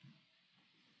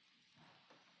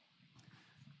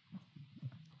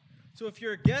So if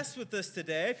you're a guest with us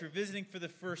today, if you're visiting for the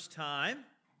first time,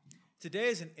 today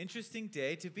is an interesting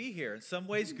day to be here. In some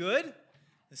ways good,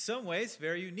 in some ways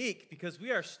very unique, because we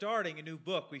are starting a new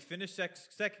book. We finished 2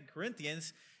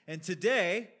 Corinthians, and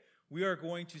today we are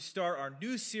going to start our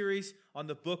new series on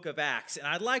the book of Acts. And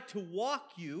I'd like to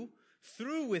walk you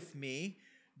through with me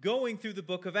going through the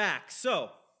book of Acts.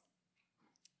 So,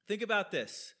 think about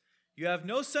this. You have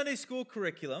no Sunday school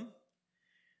curriculum.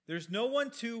 There's no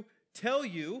one to tell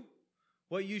you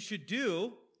what you should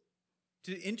do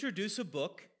to introduce a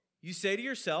book. You say to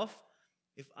yourself,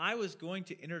 if I was going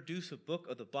to introduce a book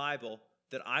of the Bible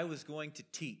that I was going to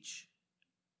teach,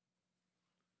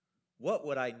 what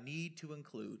would I need to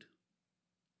include?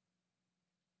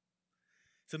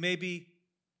 So maybe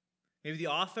the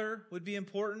author would be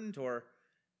important, or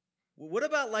what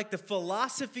about like the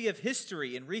philosophy of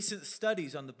history and recent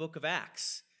studies on the book of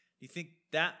Acts? Do you think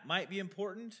that might be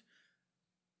important?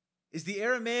 Is the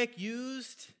Aramaic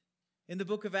used in the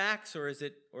book of Acts, or is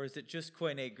it just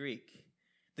Koine Greek?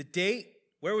 The date,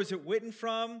 where was it written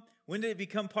from? When did it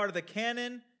become part of the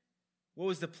canon? What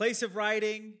was the place of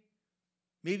writing?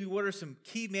 Maybe what are some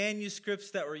key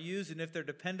manuscripts that were used, and if they're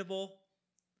dependable?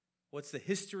 What's the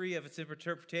history of its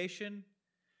interpretation?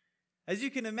 As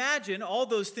you can imagine, all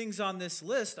those things on this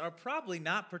list are probably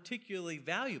not particularly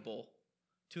valuable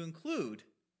to include.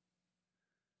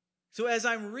 So as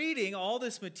I'm reading all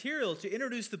this material to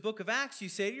introduce the book of Acts, you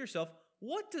say to yourself,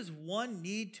 what does one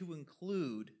need to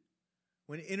include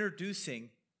when introducing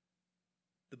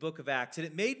the book of Acts? And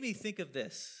it made me think of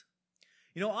this.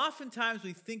 You know, oftentimes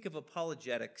we think of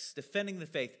apologetics, defending the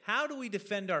faith. How do we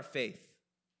defend our faith?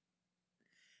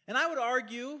 And I would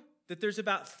argue that there's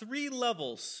about 3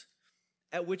 levels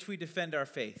at which we defend our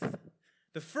faith.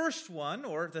 The first one,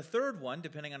 or the third one,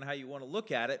 depending on how you want to look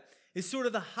at it, is sort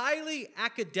of the highly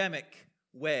academic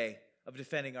way of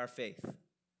defending our faith.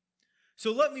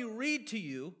 So let me read to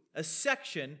you a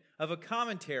section of a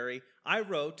commentary I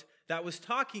wrote that was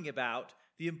talking about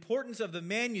the importance of the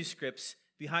manuscripts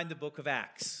behind the book of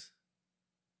Acts.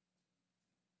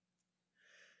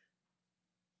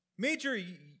 Major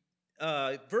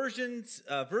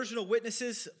versional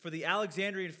witnesses for the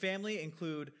Alexandrian family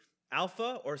include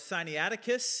Alpha or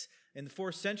Sinaiticus in the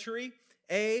 4th century,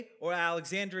 A or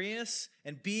Alexandrinus,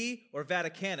 and B or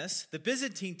Vaticanus. The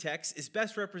Byzantine text is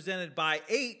best represented by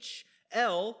H,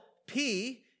 L,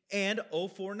 P, and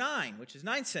 049, which is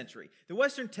 9th century. The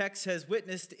Western text has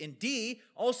witnessed in D,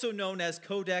 also known as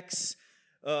Codex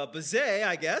Bezae,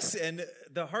 I guess, and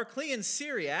the Heraclean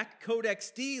Syriac,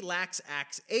 Codex D, lacks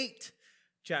Acts 8,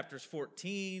 chapters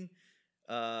 14,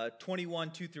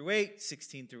 21, 2 through 8,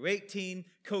 16 through 18.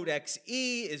 Codex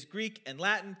E is Greek and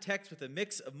Latin text with a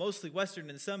mix of mostly Western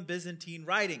and some Byzantine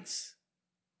writings.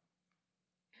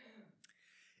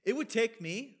 It would take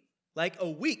me like a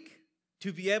week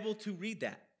to be able to read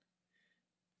that,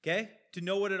 okay, to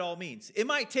know what it all means. It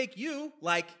might take you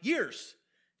like years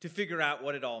to figure out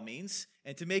what it all means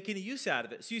and to make any use out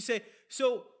of it. So you say,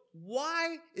 so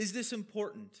why is this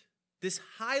important? This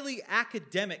highly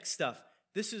academic stuff.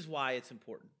 This is why it's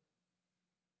important.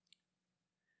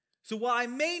 So while I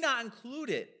may not include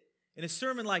it in a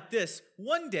sermon like this,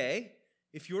 one day,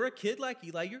 if you're a kid like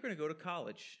Eli, you're going to go to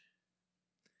college.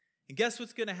 And guess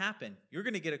what's going to happen? You're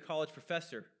going to get a college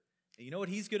professor. And you know what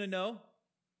he's going to know?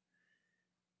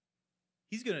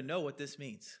 He's going to know what this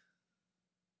means.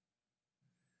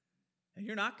 And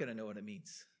you're not going to know what it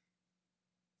means.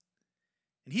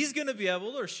 And he's going to be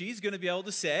able, or she's going to be able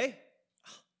to say,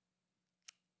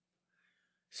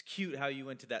 it's cute how you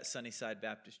went to that Sunnyside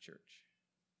Baptist church.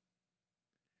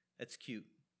 That's cute.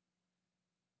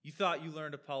 You thought you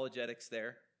learned apologetics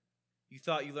there. You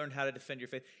thought you learned how to defend your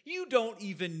faith. You don't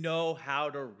even know how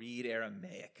to read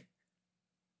Aramaic.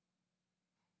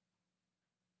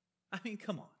 I mean,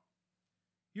 come on.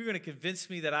 You're going to convince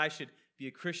me that I should be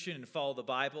a Christian and follow the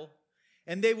Bible?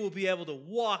 And they will be able to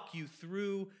walk you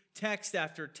through text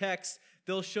after text.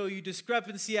 They'll show you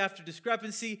discrepancy after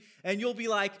discrepancy, and you'll be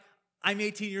like, I'm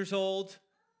 18 years old.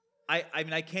 I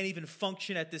mean, I can't even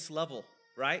function at this level,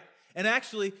 right? And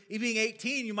actually, being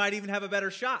 18, you might even have a better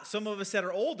shot. Some of us that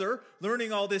are older,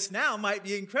 learning all this now might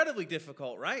be incredibly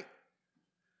difficult, right?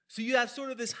 So you have sort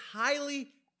of this highly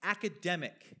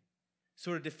academic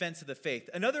sort of defense of the faith.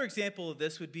 Another example of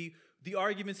this would be the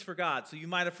arguments for God. So you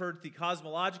might have heard the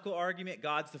cosmological argument,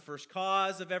 God's the first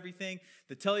cause of everything.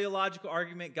 The teleological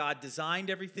argument, God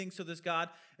designed everything, so there's God.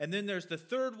 And then there's the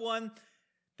third one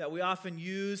that we often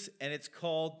use, and it's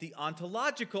called the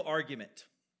ontological argument.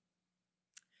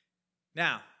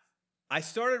 Now, I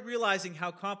started realizing how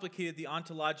complicated the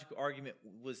ontological argument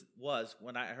was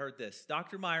when I heard this.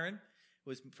 Dr. Myron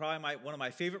was probably one of my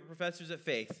favorite professors at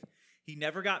Faith. He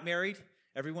never got married.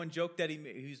 Everyone joked that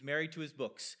he was married to his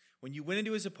books. When you went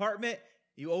into his apartment,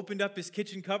 you opened up his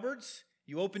kitchen cupboards,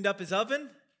 you opened up his oven,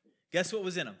 guess what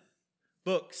was in them?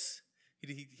 Books.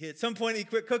 At some point he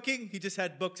quit cooking, he just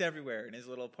had books everywhere in his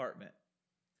little apartment.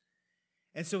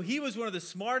 And so he was one of the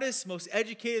smartest, most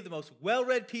educated, the most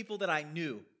well-read people that I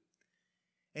knew.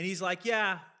 And he's like,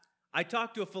 yeah, I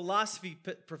talked to a philosophy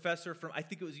professor from, I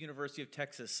think it was University of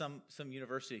Texas, some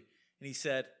university. And he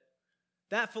said,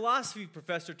 that philosophy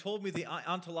professor told me the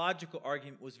ontological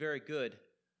argument was very good,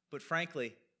 but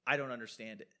frankly, I don't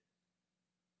understand it.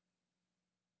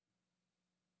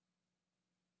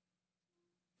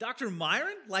 Dr.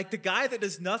 Myron, like the guy that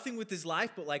does nothing with his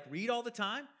life but like read all the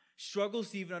time,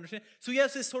 struggles to even understand. So he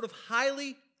has this sort of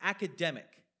highly academic.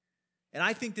 And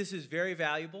I think this is very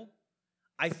valuable.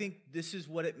 I think this is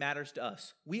what it matters to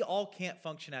us. We all can't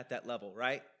function at that level,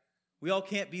 right? We all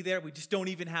can't be there. We just don't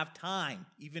even have time,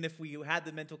 even if we had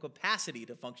the mental capacity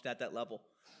to function at that level.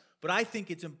 But I think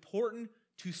it's important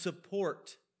to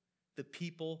support the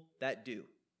people that do.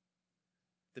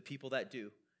 The people that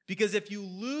do. Because if you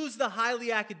lose the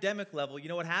highly academic level, you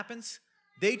know what happens?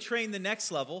 They train the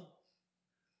next level,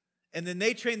 and then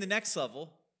they train the next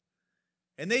level,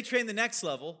 and they train the next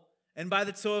level. And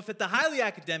so if at the highly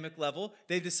academic level,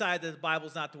 they decide that the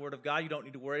Bible's not the Word of God, you don't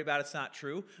need to worry about it, it's not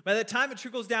true. By the time it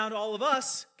trickles down to all of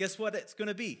us, guess what it's going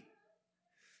to be?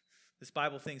 This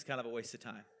Bible thing's kind of a waste of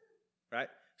time, right?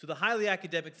 So the highly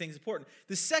academic thing is important.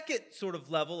 The second sort of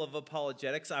level of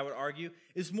apologetics, I would argue,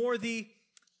 is more the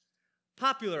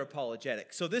popular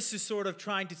apologetics. So this is sort of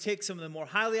trying to take some of the more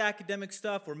highly academic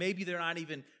stuff, or maybe they're not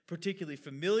even particularly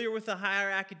familiar with the higher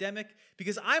academic,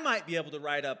 because I might be able to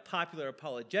write a popular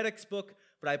apologetics book,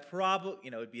 but I probably,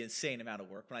 it'd be an insane amount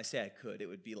of work. When I say I could, it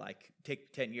would be like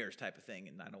take 10 years type of thing,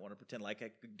 and I don't want to pretend like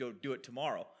I could do it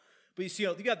tomorrow. But you see,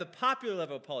 you got the popular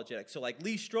level of apologetics. So like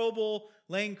Lee Strobel,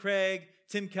 Lane Craig,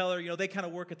 Tim Keller, they kind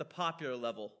of work at the popular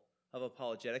level of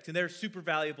apologetics, and they're super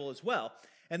valuable as well.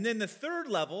 And then the third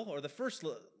level, or the first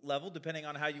level, depending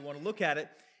on how you want to look at it,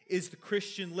 is the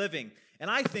Christian living. And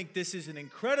I think this is an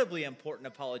incredibly important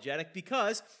apologetic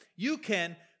because you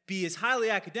can be as highly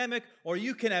academic, or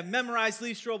you can have memorized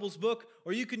Lee Strobel's book,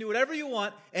 or you can do whatever you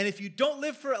want, and if you don't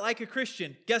live for it like a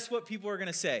Christian, guess what people are going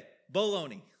to say?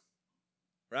 Baloney.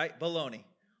 Right? Baloney.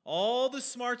 All the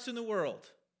smarts in the world,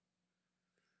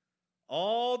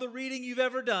 all the reading you've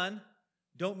ever done,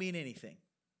 don't mean anything.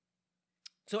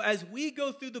 So as we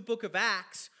go through the book of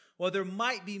Acts, while there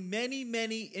might be many,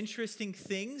 many interesting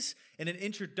things in an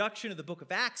introduction of the book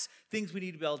of Acts, things we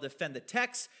need to be able to defend the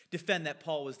text, defend that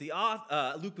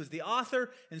Luke was the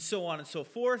author, and so on and so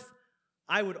forth,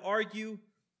 I would argue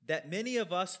that many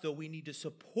of us, though we need to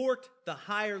support the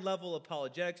higher level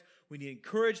apologetics, we need to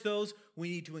encourage those, we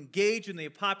need to engage in the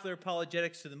popular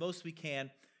apologetics to the most we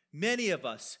can, many of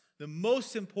us, the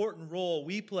most important role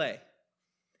we play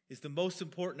is the most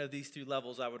important of these three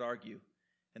levels, I would argue,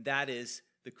 and that is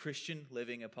the Christian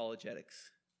living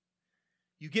apologetics.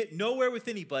 You get nowhere with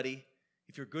anybody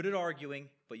if you're good at arguing,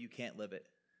 but you can't live it.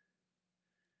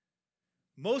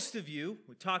 Most of you,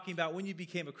 we're talking about when you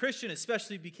became a Christian,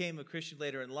 especially became a Christian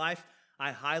later in life,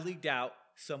 I highly doubt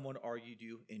someone argued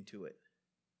you into it.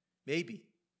 Maybe,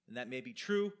 and that may be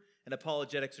true, and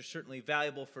apologetics are certainly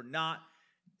valuable for not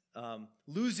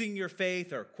losing your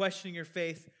faith or questioning your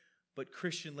faith, but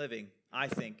Christian living, I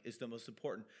think, is the most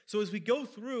important. So as we go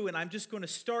through, and I'm just going to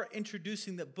start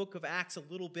introducing the book of Acts a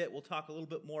little bit, we'll talk a little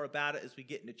bit more about it as we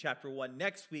get into chapter 1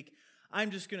 next week.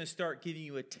 I'm just going to start giving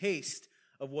you a taste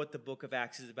of what the book of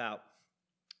Acts is about.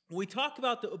 When we talk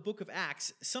about the book of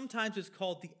Acts, sometimes it's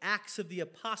called the Acts of the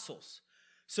Apostles.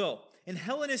 So in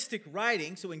Hellenistic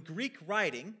writing, so in Greek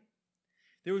writing,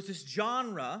 there was this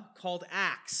genre called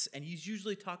Acts, and he's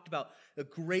usually talked about the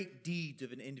great deeds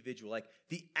of an individual, like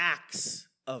the Acts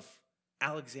of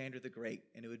Alexander the Great,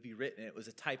 and it would be written, it was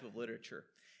a type of literature.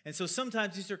 And so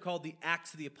sometimes these are called the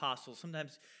Acts of the Apostles.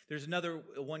 Sometimes there's another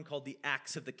one called the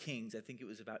Acts of the Kings. I think it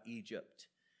was about Egypt.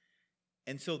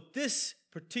 And so this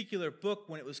particular book,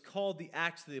 when it was called the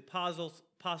Acts of the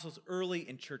Apostles early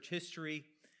in church history,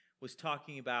 was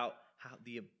talking about how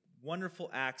the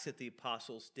wonderful acts that the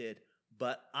apostles did.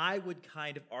 But I would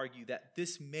kind of argue that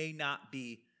this may not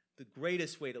be the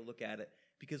greatest way to look at it,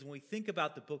 because when we think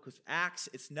about the book of Acts,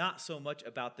 it's not so much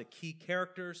about the key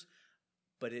characters,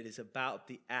 but it is about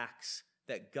the acts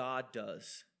that God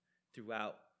does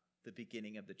throughout the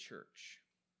beginning of the church.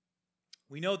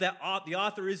 We know that the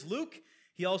author is Luke.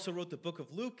 He also wrote the book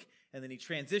of Luke, and then he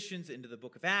transitions into the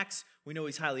book of Acts. We know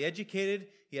he's highly educated.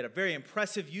 He had a very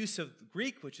impressive use of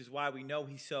Greek, which is why we know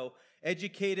he's so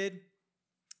educated.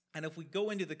 And if we go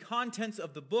into the contents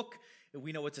of the book,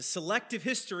 we know it's a selective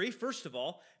history, first of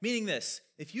all, meaning this: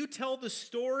 if you tell the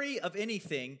story of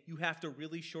anything, you have to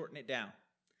really shorten it down.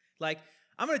 Like,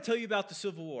 I'm going to tell you about the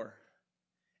Civil War,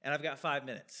 and I've got 5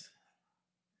 minutes.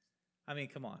 I mean,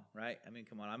 come on, right?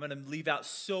 Come on. I'm going to leave out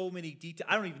so many details.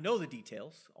 I don't even know the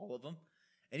details, all of them.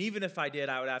 And even if I did,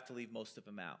 I would have to leave most of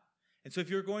them out. And so if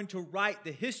you're going to write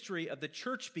the history of the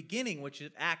church beginning, which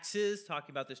Acts is,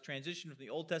 talking about this transition from the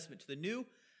Old Testament to the New,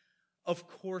 of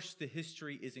course, the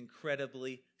history is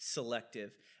incredibly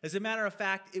selective. As a matter of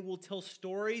fact, it will tell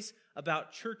stories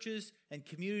about churches and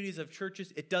communities of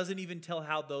churches. It doesn't even tell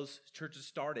how those churches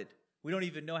started. We don't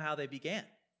even know how they began.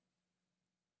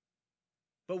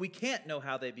 But we can't know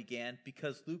how they began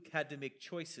because Luke had to make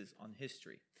choices on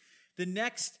history. The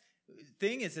next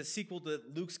thing is a sequel to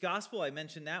Luke's gospel. I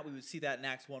mentioned that. We would see that in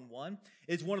Acts 1:1.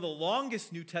 It's one of the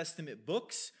longest New Testament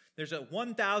books. There's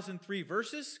 1,003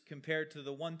 verses compared to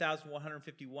the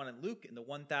 1,151 in Luke and the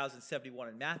 1,071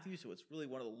 in Matthew. So it's really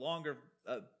one of the longer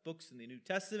books in the New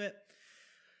Testament.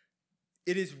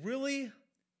 It is really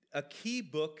a key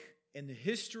book in the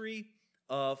history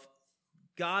of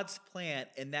God's plan,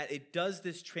 in that it does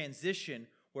this transition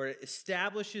where it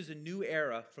establishes a new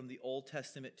era from the Old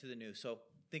Testament to the New. So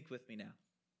think with me now.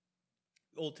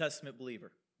 Old Testament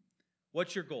believer,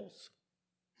 what's your goals?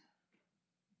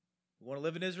 We want to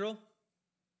live in Israel.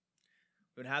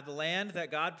 We want to have the land that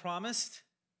God promised,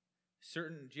 a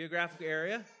certain geographical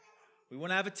area. We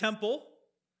want to have a temple.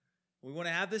 We want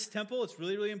to have this temple. It's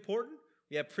really, really important.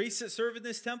 We have priests that serve in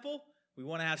this temple. We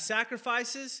want to have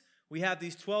sacrifices. We have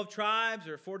these 12 tribes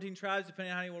or 14 tribes,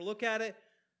 depending on how you want to look at it.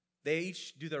 They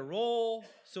each do their role.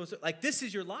 So it's like, this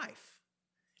is your life.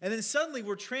 And then suddenly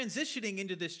we're transitioning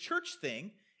into this church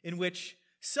thing in which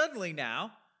suddenly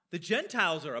now the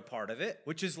Gentiles are a part of it,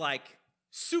 which is like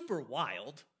super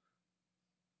wild.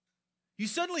 You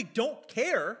suddenly don't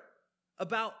care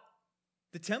about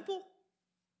the temple?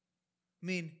 I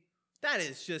mean, that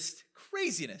is just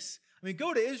craziness. I mean,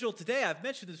 go to Israel today. I've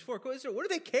mentioned this before. Go to Israel. What do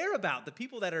they care about? The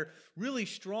people that are really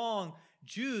strong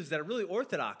Jews, that are really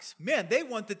Orthodox. Man, they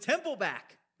want the temple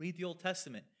back. Read the Old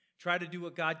Testament. Try to do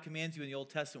what God commands you in the Old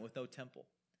Testament with no temple.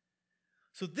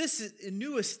 So this is a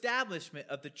new establishment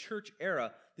of the church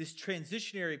era. This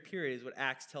transitionary period is what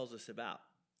Acts tells us about.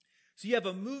 So you have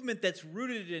a movement that's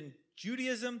rooted in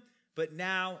Judaism, but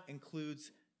now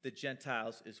includes the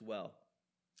Gentiles as well.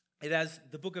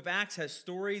 The book of Acts has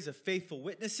stories of faithful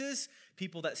witnesses,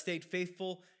 people that stayed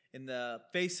faithful in the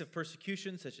face of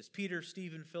persecution, such as Peter,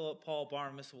 Stephen, Philip, Paul,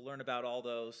 Barnabas. We'll learn about all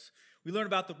those. We learn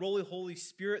about the role of the Holy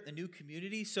Spirit in the new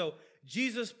community. So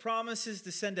Jesus promises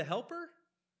to send a helper.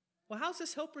 Well, how's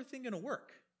this helper thing going to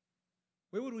work?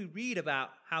 Where would we read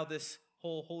about how this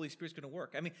whole Holy Spirit's going to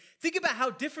work? I mean, think about how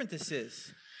different this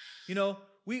is. You know,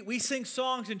 we sing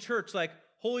songs in church like,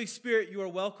 Holy Spirit, you are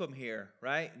welcome here,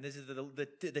 right? And this is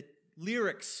the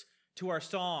lyrics to our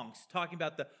songs, talking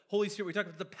about the Holy Spirit. We talk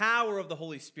about the power of the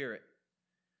Holy Spirit.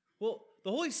 Well,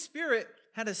 the Holy Spirit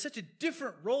had such a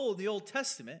different role in the Old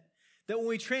Testament that when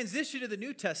we transition to the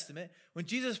New Testament, when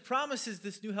Jesus promises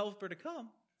this new helper to come,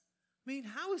 I mean,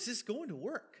 how is this going to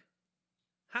work?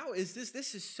 How is this?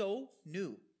 This is so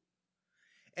new.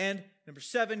 And number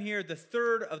 7 here, the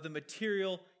third of the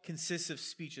material consists of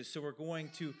speeches. So we're going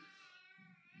to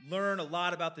learn a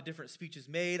lot about the different speeches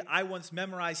made. I once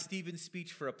memorized Stephen's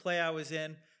speech for a play I was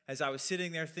in. As I was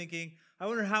sitting there thinking, I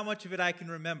wonder how much of it I can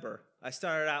remember. I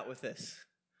started out with this.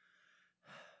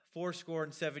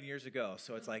 77 years ago.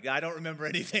 So it's like, I don't remember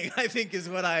anything, I think is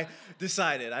what I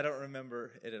decided. I don't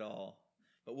remember it at all.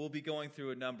 But we'll be going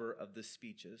through a number of the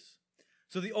speeches.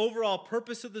 So the overall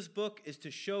purpose of this book is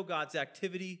to show God's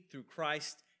activity through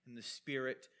Christ and the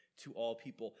Spirit to all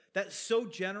people. That's so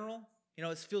general. You know,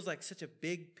 it feels like such a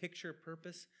big picture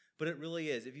purpose, but it really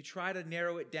is. If you try to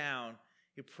narrow it down,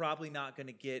 you're probably not going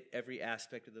to get every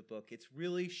aspect of the book. It's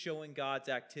really showing God's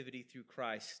activity through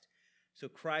Christ. So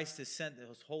Christ has sent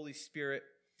His Holy Spirit,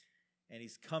 and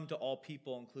He's come to all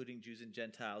people, including Jews and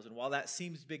Gentiles. And while that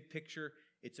seems big picture,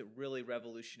 it's a really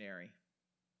revolutionary.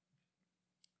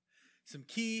 Some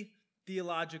key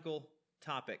theological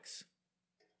topics.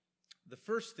 The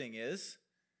first thing is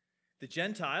the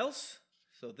Gentiles.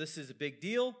 So this is a big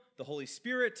deal. The Holy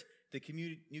Spirit, the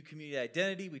new community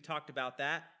identity. We talked about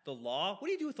that. The law. What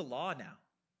do you do with the law now?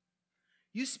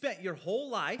 You spent your whole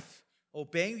life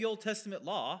obeying the Old Testament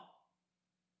law.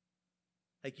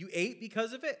 Like you ate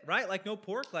because of it, right? Like no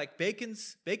pork. Like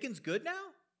bacon's good now?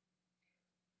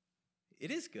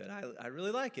 It is good. I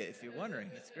really like it, if you're wondering.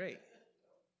 It's great.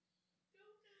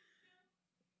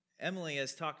 Emily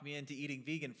has talked me into eating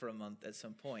vegan for a month at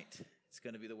some point. It's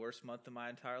going to be the worst month of my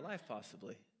entire life,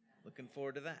 possibly. Looking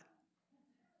forward to that.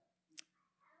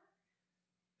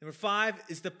 Number 5,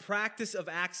 is the practice of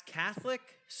Acts Catholic?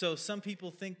 So some people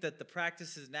think that the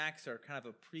practices in Acts are kind of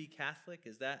a pre-Catholic.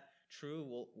 Is that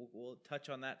true? We'll touch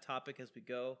on that topic as we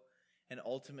go, and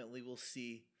ultimately we'll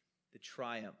see the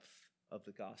triumph of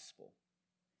the gospel.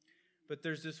 But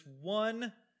there's this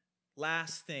one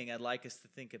last thing I'd like us to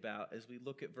think about as we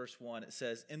look at verse 1. It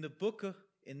says, in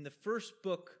the first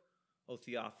book, O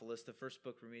Theophilus, the first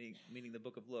book meaning the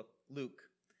book of Luke,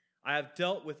 I have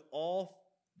dealt with all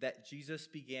that Jesus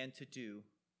began to do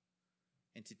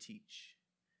and to teach.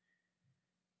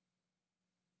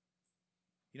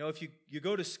 You know, if you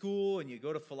go to school and you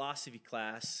go to philosophy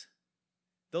class,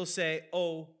 they'll say,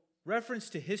 reference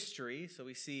to history. So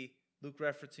we see Luke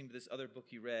referencing to this other book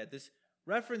you read. This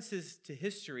references to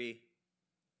history,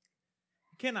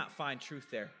 you cannot find truth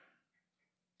there.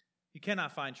 You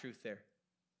cannot find truth there.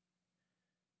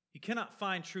 You cannot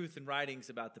find truth in writings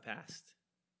about the past.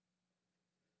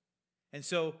 And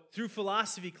so through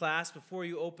philosophy class, before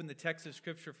you open the text of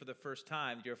Scripture for the first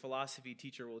time, your philosophy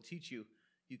teacher will teach you,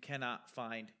 you cannot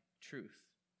find truth.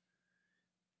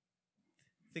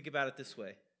 Think about it this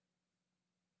way.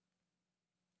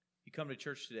 You come to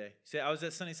church today. You say, I was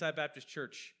at Sunnyside Baptist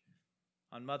Church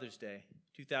on Mother's Day,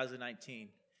 2019.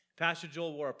 Pastor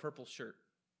Joel wore a purple shirt.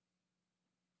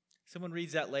 Someone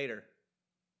reads that later.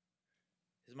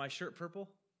 Is my shirt purple?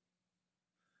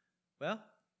 Well,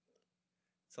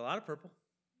 it's a lot of purple,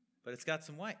 but it's got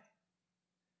some white.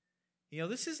 You know,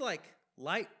 this is like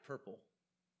light purple,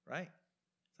 right?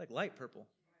 It's like light purple.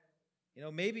 You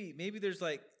know, maybe there's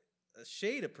like a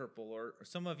shade of purple, or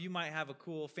some of you might have a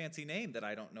cool fancy name that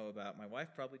I don't know about. My wife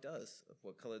probably does, of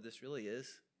what color this really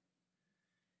is.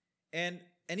 And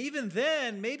even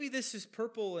then, maybe this is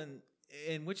purple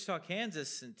in Wichita,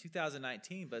 Kansas in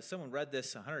 2019, but if someone read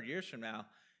this 100 years from now,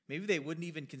 maybe they wouldn't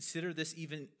even consider this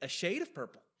even a shade of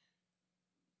purple.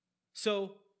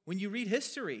 So when you read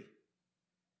history,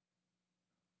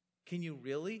 can you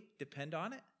really depend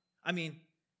on it? I mean,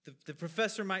 the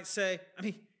professor might say,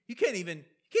 you can't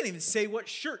even say what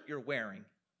shirt you're wearing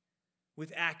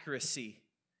with accuracy.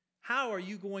 How are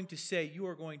you going to say you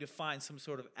are going to find some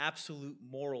sort of absolute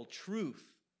moral truth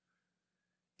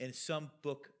in some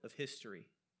book of history?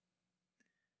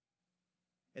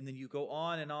 And then you go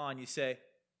on and on. You say,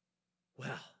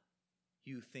 well,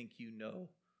 you think you know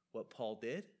what Paul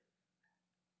did?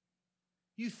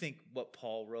 You think what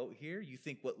Paul wrote here? You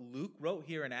think what Luke wrote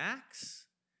here in Acts?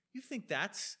 You think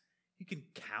you can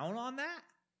count on that?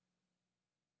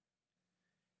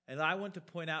 And I want to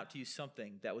point out to you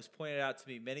something that was pointed out to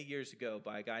me many years ago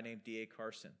by a guy named D.A.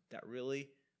 Carson that really,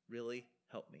 really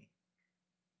helped me.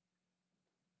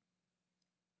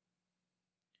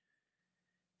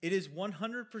 It is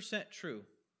 100% true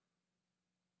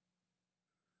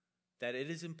that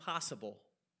it is impossible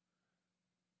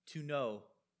to know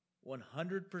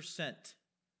 100%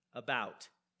 about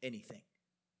anything.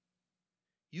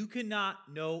 You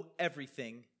cannot know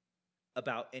everything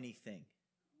about anything.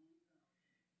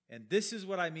 And this is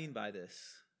what I mean by this.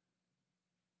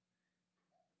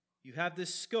 You have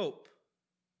this scope,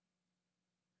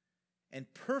 and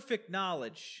perfect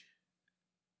knowledge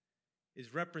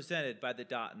is represented by the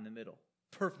dot in the middle.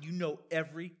 You know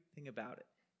everything about it.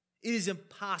 It is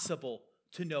impossible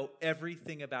to know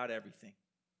everything about everything.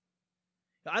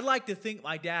 Now, I'd like to think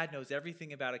my dad knows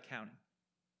everything about accounting.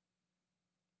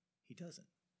 He doesn't.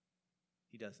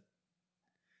 He doesn't.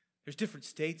 There's different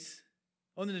states.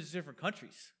 Oh, and then there's different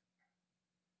countries.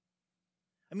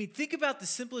 I mean, think about the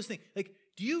simplest thing. Like,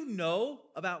 do you know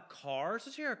about cars?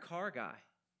 Let's say you're a car guy.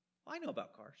 Well, I know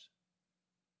about cars.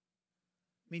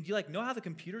 I mean, do you know how the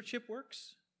computer chip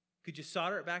works? Could you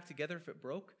solder it back together if it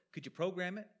broke? Could you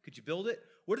program it? Could you build it?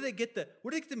 Where do they get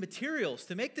the materials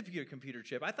to make the computer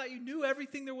chip? I thought you knew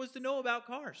everything there was to know about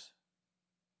cars.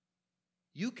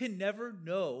 You can never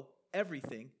know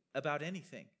everything about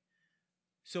anything.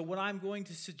 So what I'm going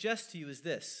to suggest to you is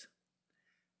this.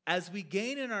 As we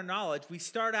gain in our knowledge, we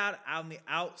start out on the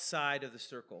outside of the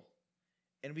circle,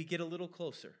 and we get a little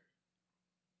closer.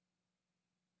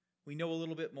 We know a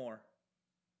little bit more.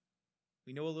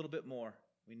 We know a little bit more.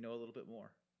 We know a little bit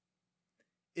more.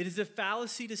 It is a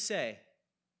fallacy to say,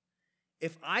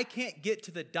 if I can't get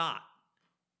to the dot,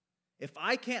 if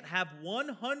I can't have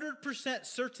 100%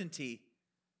 certainty,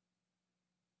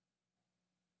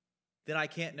 then I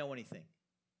can't know anything.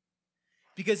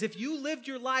 Because if you lived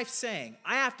your life saying,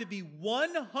 I have to be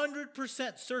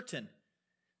 100% certain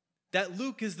that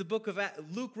Luke wrote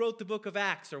the book of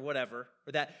Acts or whatever,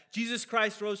 or that Jesus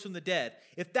Christ rose from the dead,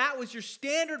 if that was your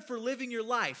standard for living your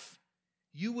life,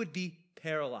 you would be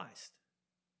paralyzed.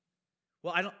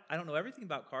 Well, I don't know everything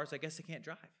about cars. I guess I can't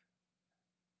drive.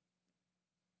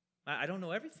 I don't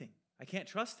know everything. I can't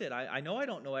trust it. I know I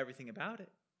don't know everything about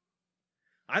it.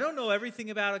 I don't know everything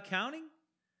about accounting.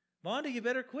 Vonda, you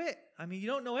better quit. I mean, you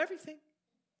don't know everything.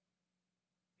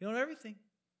 You don't know everything.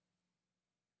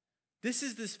 This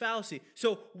is this fallacy.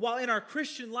 So while in our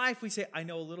Christian life we say, I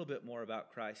know a little bit more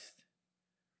about Christ.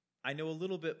 I know a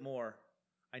little bit more.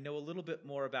 I know a little bit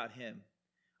more about him.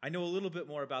 I know a little bit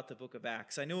more about the book of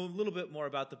Acts. I know a little bit more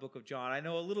about the book of John. I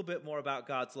know a little bit more about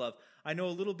God's love. I know a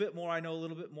little bit more. I know a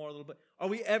little bit more, a little bit. Are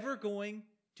we ever going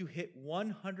to hit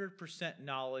 100%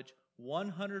 knowledge,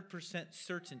 100%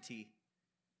 certainty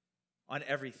on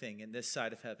everything in this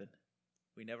side of heaven?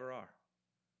 We never are.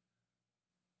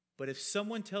 But if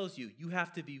someone tells you you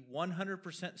have to be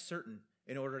 100% certain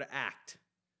in order to act,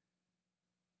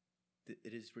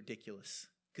 it is ridiculous,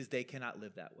 because they cannot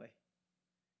live that way.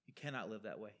 You cannot live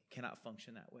that way. You cannot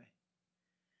function that way.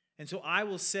 And so I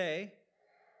will say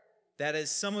that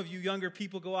as some of you younger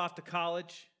people go off to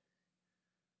college,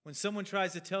 when someone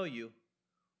tries to tell you,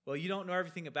 well, you don't know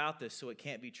everything about this, so it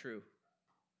can't be true,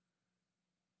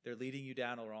 they're leading you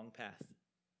down a wrong path.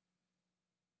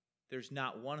 There's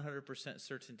not 100%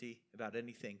 certainty about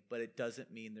anything, but it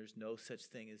doesn't mean there's no such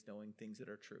thing as knowing things that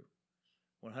are true.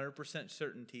 100%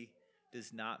 certainty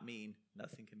does not mean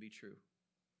nothing can be true.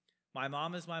 My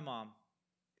mom is my mom.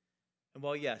 And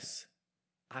well, yes,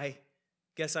 I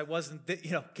guess I wasn't,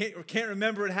 can't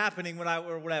remember it happening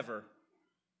or whatever.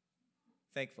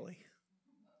 Thankfully.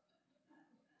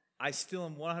 I still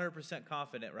am 100%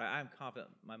 confident, right? I'm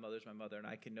confident my mother's my mother, and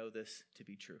I can know this to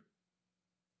be true.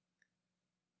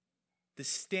 The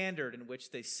standard in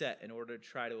which they set in order to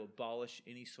try to abolish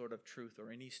any sort of truth or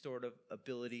any sort of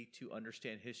ability to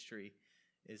understand history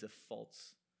is a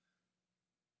false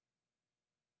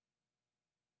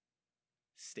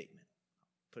statement.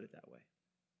 Put it that way.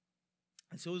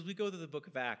 And so as we go through the book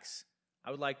of Acts,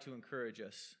 I would like to encourage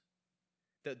us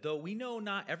that though we know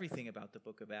not everything about the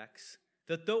book of Acts,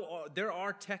 that though there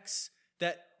are texts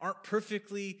that aren't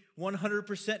perfectly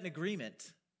 100% in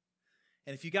agreement,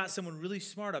 and if you got someone really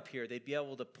smart up here, they'd be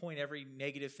able to point every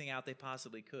negative thing out they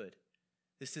possibly could.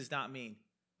 This does not mean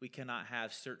we cannot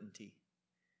have certainty,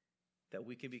 that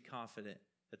we can be confident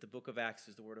that the book of Acts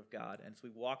is the word of God. And as we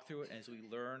walk through it, and as we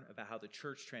learn about how the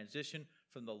church transitioned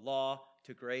from the law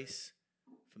to grace,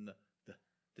 from the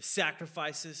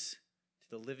sacrifices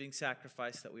to the living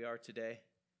sacrifice that we are today,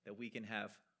 that we can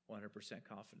have 100%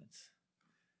 confidence.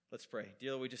 Let's pray.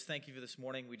 Dear Lord, we just thank you for this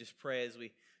morning. We just pray as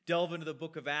we delve into the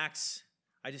book of Acts,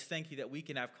 I just thank you that we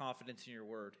can have confidence in your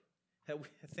word.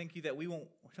 Thank you that we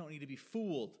don't need to be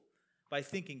fooled by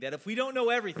thinking that if we don't know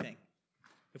everything,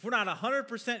 if we're not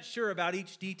 100% sure about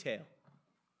each detail,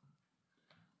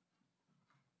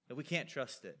 that we can't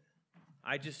trust it.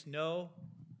 I just know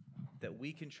that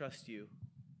we can trust you,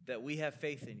 that we have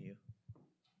faith in you,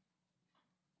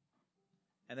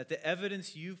 and that the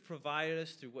evidence you've provided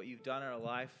us through what you've done in our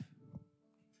life,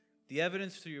 the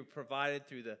evidence you've provided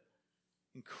through the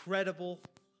incredible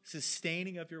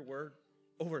sustaining of your word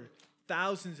over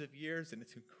thousands of years and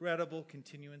its incredible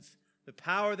continuance, the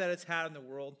power that it's had in the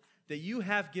world, that you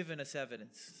have given us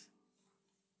evidence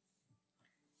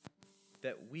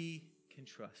that we can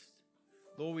trust.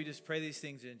 Lord, we just pray these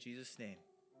things in Jesus' name.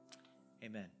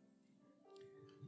 Amen.